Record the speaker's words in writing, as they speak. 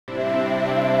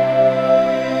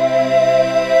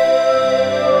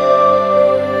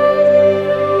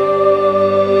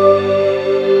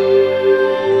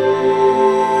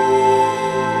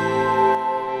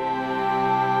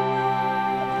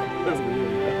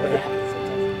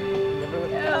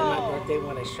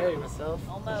show you myself.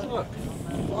 Almost. What the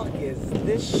fuck is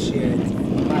this shit?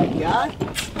 My God.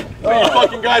 Are you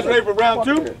fucking guys ready for round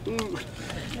two?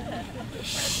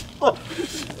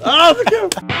 Oh, the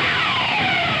camera.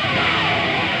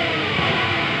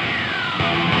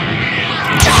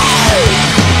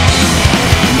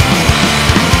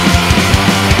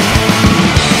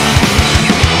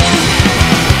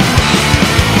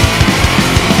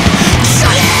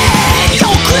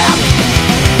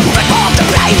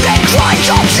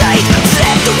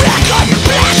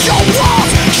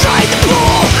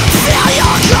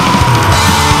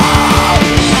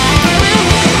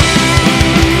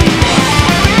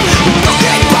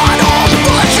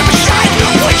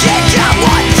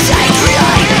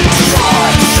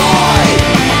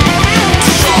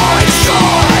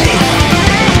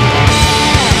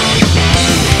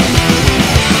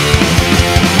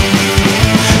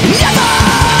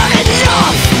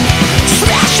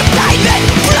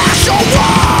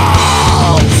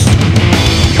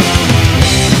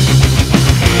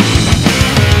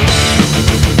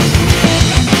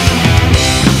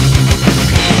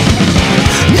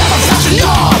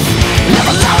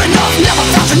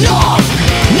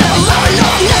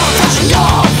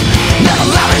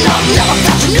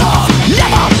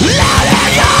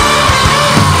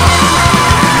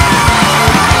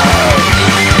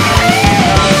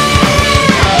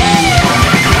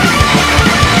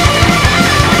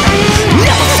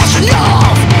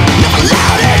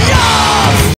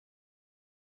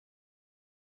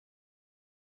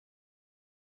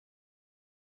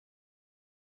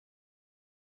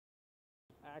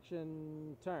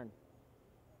 Action, turn.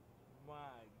 My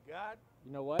God.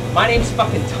 You know what? My name's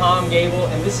fucking Tom Gable,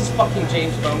 and this is fucking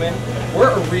James Bowman. We're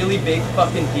a really big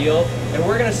fucking deal, and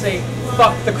we're gonna say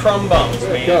fuck the Krum bums,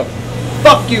 man. Go.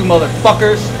 Fuck you,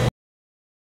 motherfuckers.